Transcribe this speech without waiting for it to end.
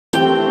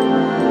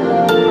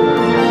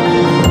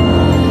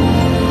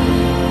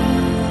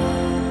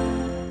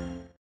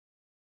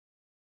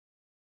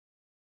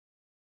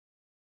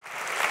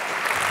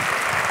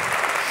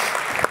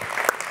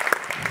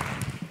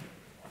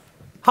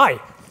Hi.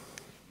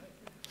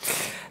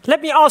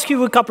 Let me ask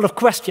you a couple of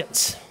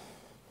questions.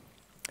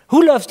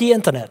 Who loves the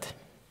internet?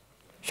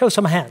 Show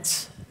some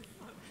hands.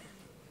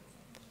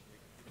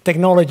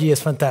 Technology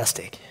is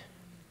fantastic.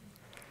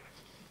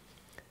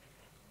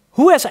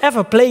 Who has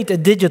ever played a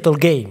digital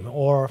game,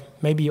 or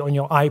maybe on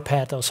your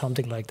iPad or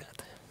something like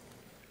that?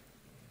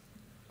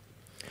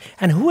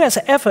 And who has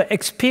ever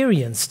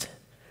experienced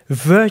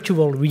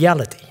virtual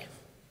reality?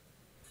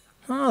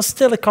 Oh,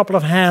 still a couple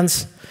of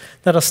hands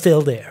that are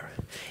still there.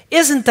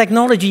 Isn't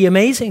technology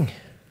amazing?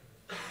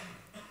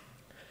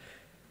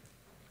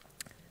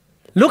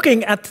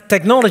 Looking at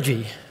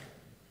technology,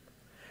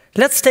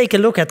 let's take a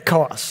look at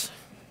cars.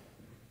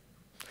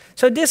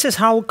 So this is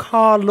how a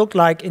car looked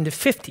like in the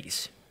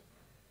 50s.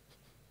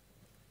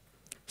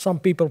 Some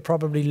people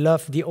probably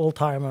love the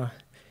old-timer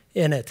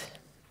in it.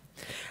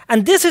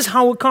 And this is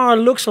how a car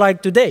looks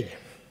like today.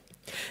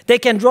 They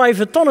can drive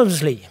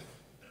autonomously.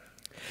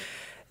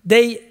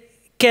 They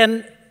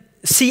can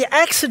see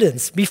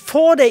accidents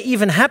before they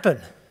even happen.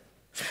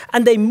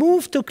 And they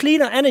move to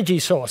cleaner energy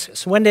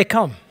sources when they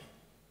come.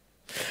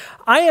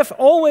 I have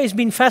always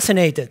been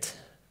fascinated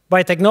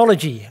by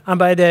technology and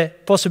by the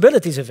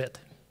possibilities of it.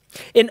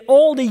 In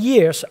all the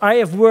years I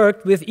have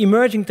worked with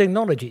emerging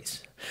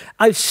technologies,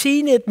 I've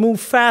seen it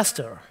move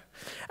faster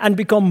and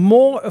become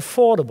more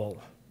affordable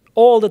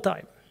all the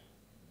time.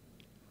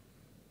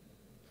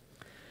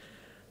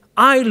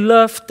 I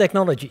love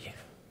technology.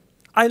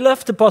 I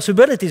love the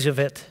possibilities of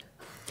it.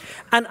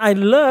 And I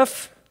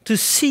love to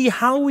see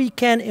how we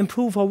can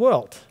improve our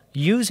world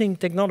using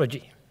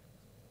technology.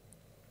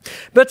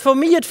 But for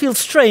me, it feels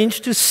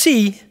strange to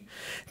see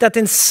that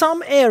in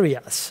some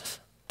areas,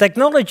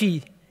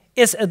 technology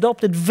is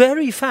adopted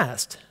very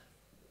fast.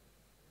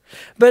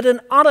 But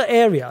in other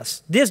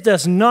areas, this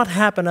does not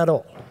happen at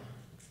all.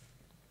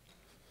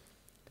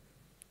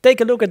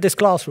 Take a look at this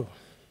classroom.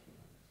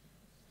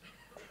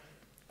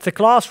 It's a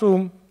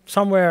classroom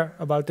somewhere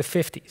about the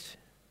 50s.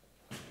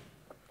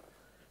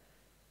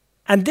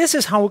 And this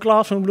is how a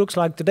classroom looks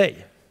like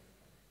today.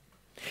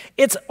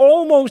 It's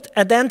almost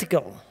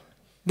identical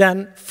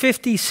than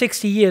 50,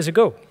 60 years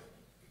ago.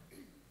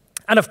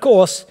 And of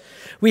course,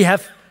 we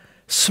have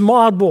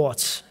smart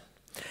boards,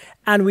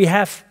 and we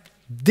have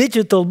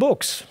digital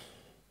books,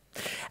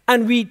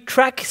 and we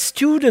track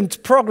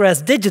student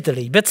progress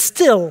digitally, but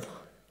still,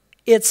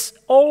 it's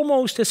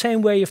almost the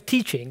same way of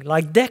teaching,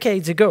 like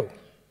decades ago.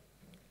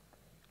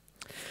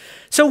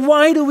 So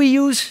why do we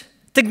use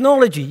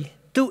technology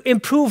to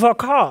improve our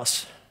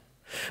cars?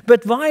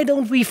 But why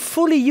don't we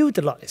fully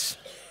utilize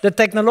the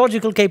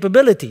technological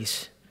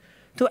capabilities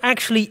to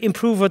actually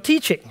improve our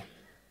teaching?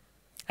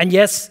 And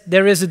yes,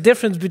 there is a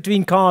difference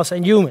between cars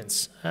and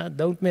humans.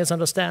 Don't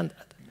misunderstand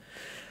that.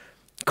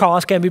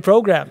 Cars can be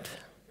programmed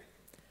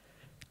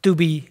to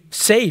be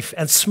safe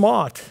and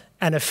smart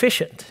and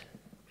efficient.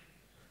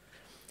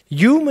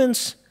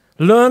 Humans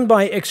learn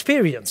by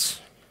experience.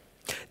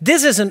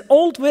 This is an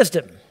old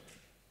wisdom,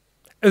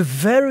 a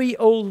very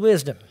old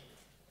wisdom.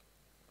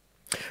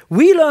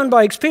 We learn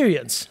by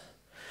experience,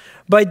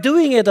 by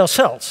doing it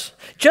ourselves,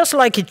 just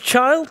like a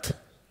child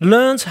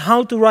learns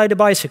how to ride a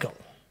bicycle.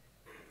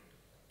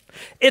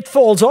 It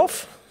falls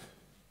off,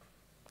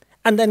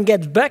 and then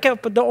gets back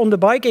up on the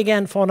bike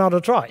again for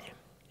another try.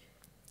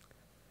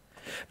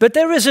 But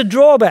there is a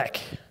drawback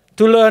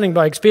to learning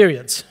by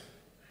experience.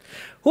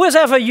 Who has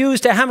ever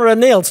used a hammer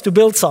and nails to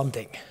build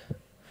something?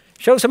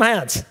 Show some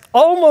hands.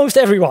 Almost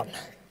everyone.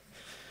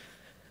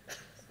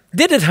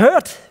 Did it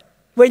hurt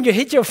when you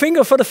hit your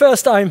finger for the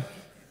first time?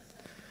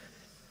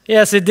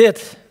 Yes, it did.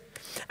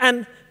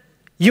 And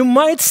you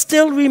might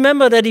still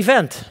remember that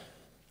event.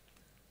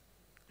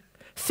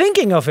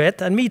 Thinking of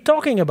it, and me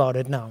talking about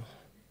it now,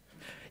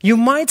 you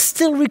might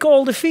still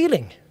recall the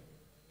feeling.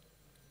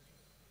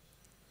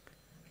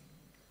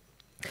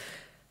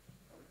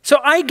 So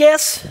I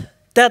guess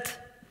that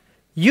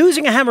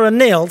using a hammer and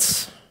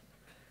nails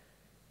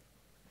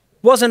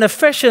was an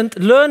efficient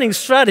learning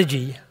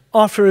strategy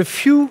after a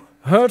few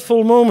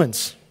hurtful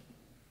moments.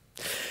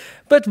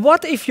 But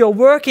what if your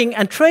working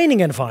and training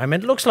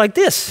environment looks like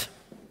this?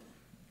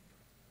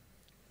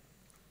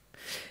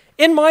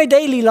 In my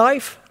daily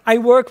life, I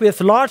work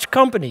with large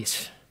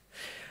companies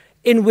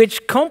in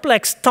which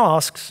complex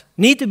tasks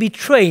need to be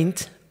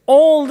trained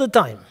all the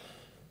time.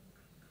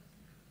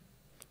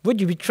 Would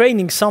you be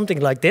training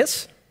something like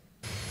this?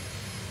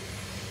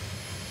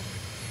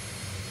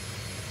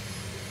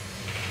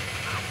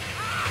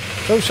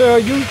 So, sir,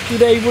 you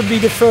today would be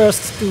the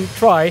first to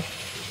try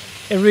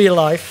in real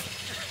life.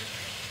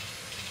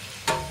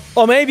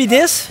 Or maybe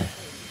this,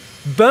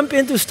 bump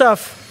into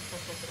stuff.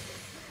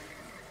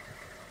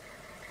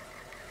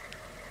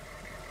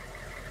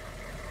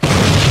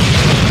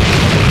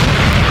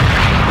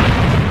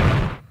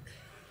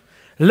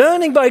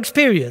 Learning by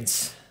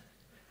experience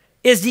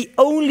is the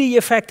only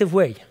effective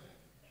way.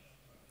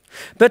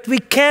 But we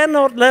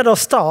cannot let our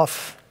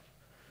staff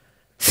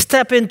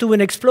step into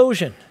an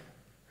explosion,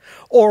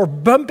 or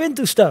bump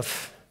into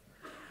stuff,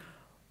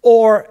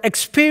 or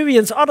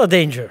experience other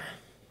danger.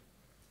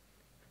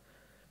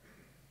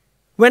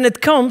 when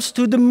it comes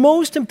to the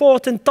most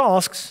important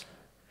tasks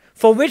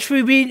for which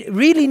we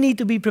really need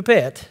to be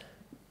prepared,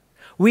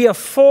 we are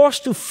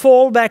forced to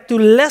fall back to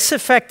less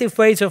effective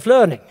ways of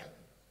learning.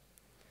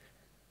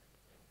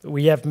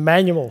 We have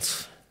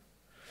manuals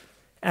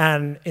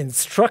and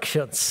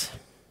instructions,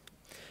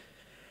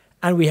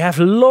 and we have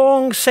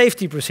long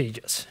safety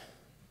procedures.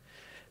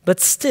 But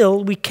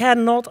still, we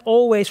cannot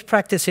always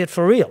practice it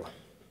for real.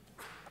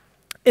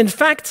 In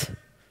fact,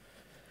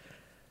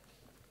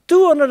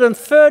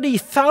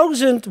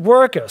 230,000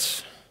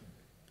 workers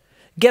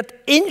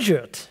get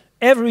injured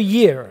every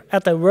year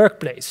at their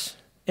workplace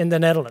in the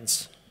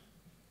Netherlands.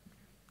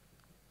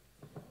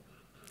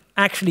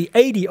 Actually,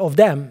 80 of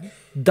them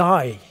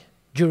die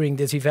during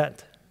this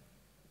event.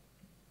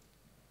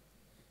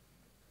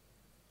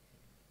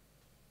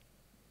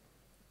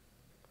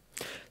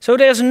 So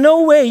there's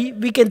no way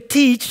we can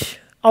teach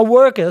our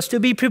workers to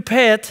be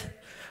prepared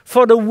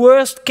for the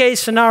worst case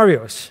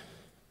scenarios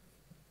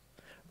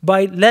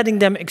by letting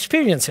them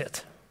experience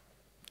it.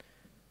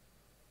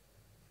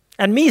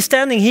 And me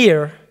standing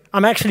here,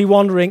 I'm actually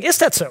wondering, is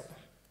that so?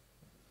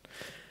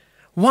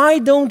 Why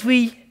don't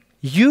we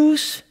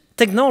use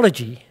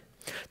technology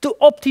to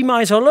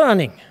optimize our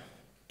learning?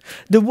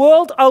 The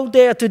world out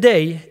there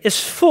today is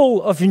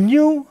full of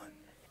new,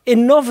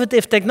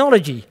 innovative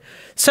technology,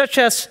 such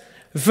as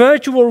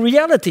virtual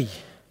reality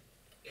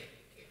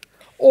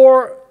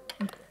or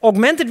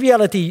augmented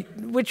reality,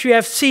 which you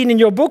have seen in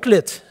your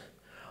booklet,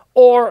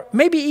 or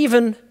maybe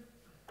even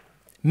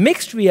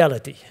mixed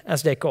reality,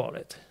 as they call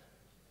it.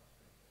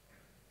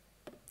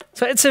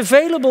 So it's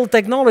available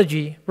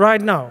technology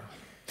right now.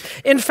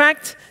 In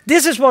fact,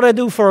 this is what I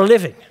do for a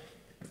living.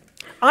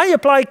 I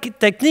apply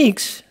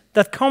techniques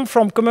that come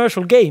from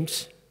commercial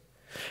games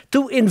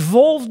to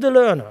involve the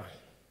learner.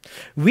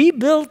 We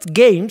build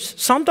games,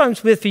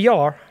 sometimes with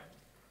VR,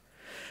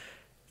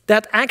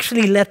 that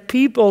actually let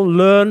people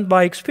learn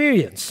by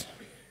experience.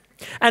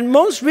 And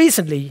most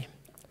recently,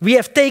 we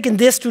have taken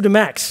this to the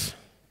max.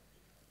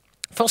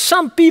 For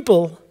some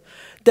people,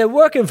 their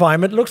work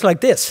environment looks like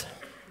this.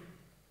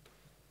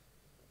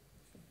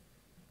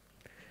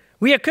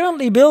 We are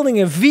currently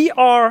building a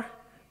VR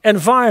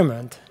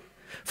environment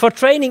for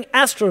training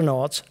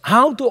astronauts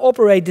how to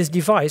operate this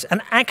device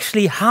and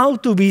actually how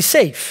to be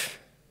safe.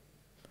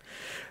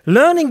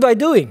 Learning by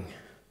doing,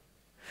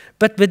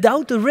 but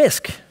without the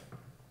risk.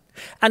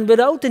 And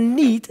without the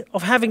need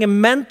of having a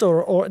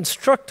mentor or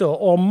instructor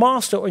or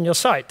master on your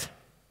side.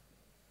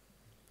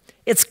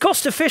 It's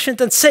cost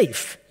efficient and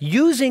safe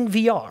using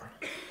VR.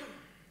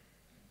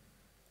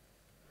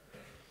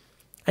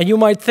 And you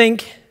might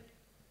think,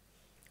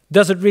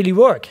 does it really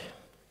work?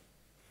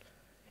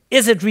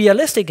 Is it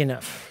realistic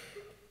enough?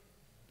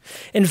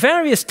 In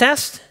various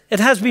tests, it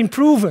has been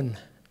proven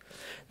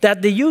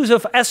that the use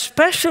of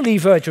especially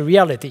virtual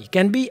reality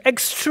can be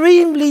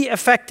extremely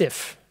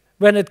effective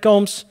when it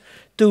comes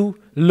to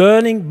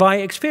learning by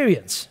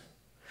experience.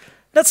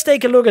 Let's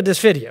take a look at this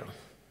video.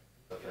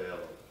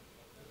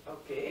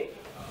 Oké.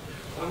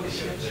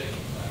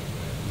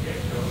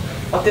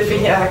 Wat dit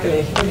vind je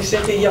akelig? Jullie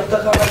zitten hier op de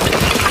rand.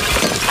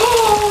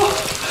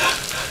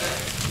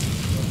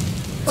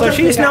 So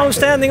she's now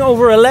standing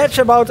over a ledge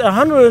about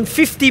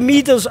 150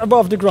 meters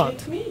above the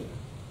ground.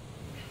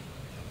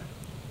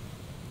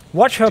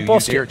 Watch her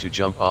posture. Do you dare to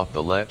jump off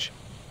the ledge?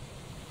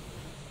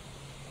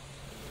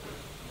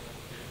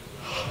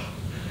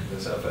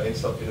 Dus even één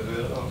stapje de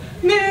deur dan.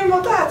 Nee,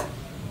 wat dat?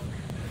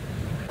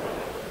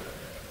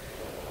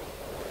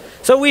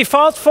 So we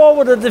fast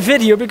forwarded the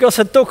video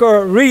because it took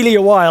her really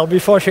a while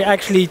before she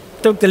actually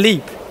took the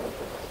leap.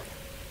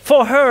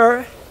 For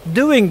her,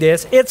 doing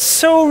this, it's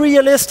so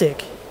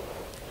realistic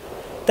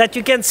that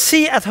you can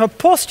see at her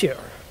posture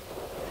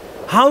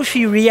how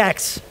she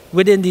reacts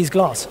within these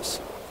glasses.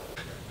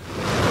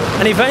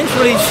 And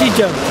eventually she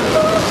jumped.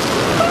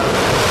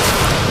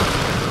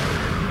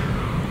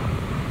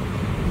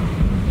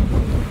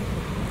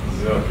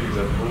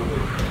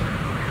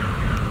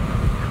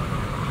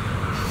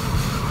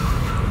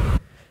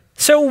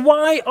 So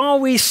why are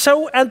we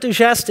so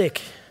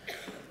enthusiastic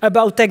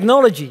about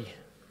technology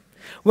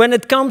when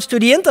it comes to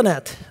the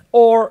internet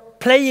or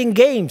playing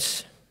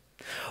games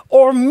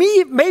or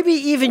maybe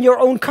even your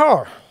own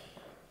car?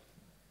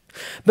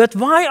 But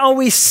why are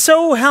we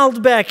so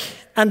held back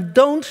and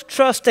don't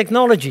trust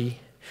technology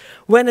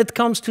when it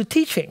comes to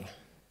teaching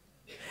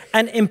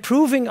and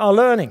improving our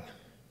learning?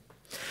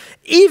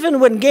 Even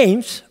when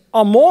games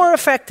are more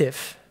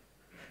effective,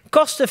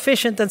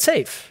 cost-efficient and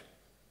safe.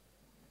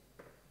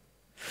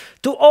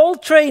 To all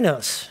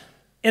trainers,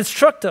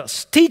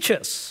 instructors,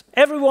 teachers,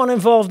 everyone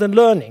involved in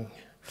learning,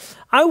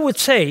 I would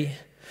say,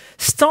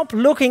 stop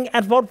looking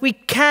at what we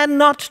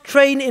cannot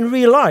train in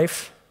real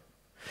life,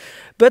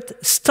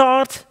 but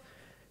start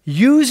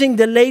using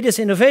the latest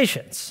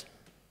innovations.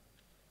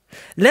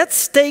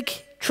 Let's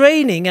take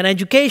training and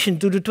education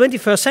to the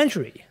 21st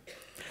century.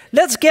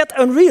 Let's get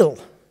unreal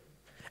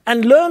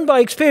and learn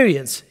by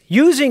experience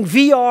using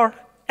VR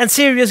and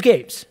serious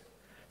games.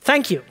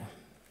 Thank you.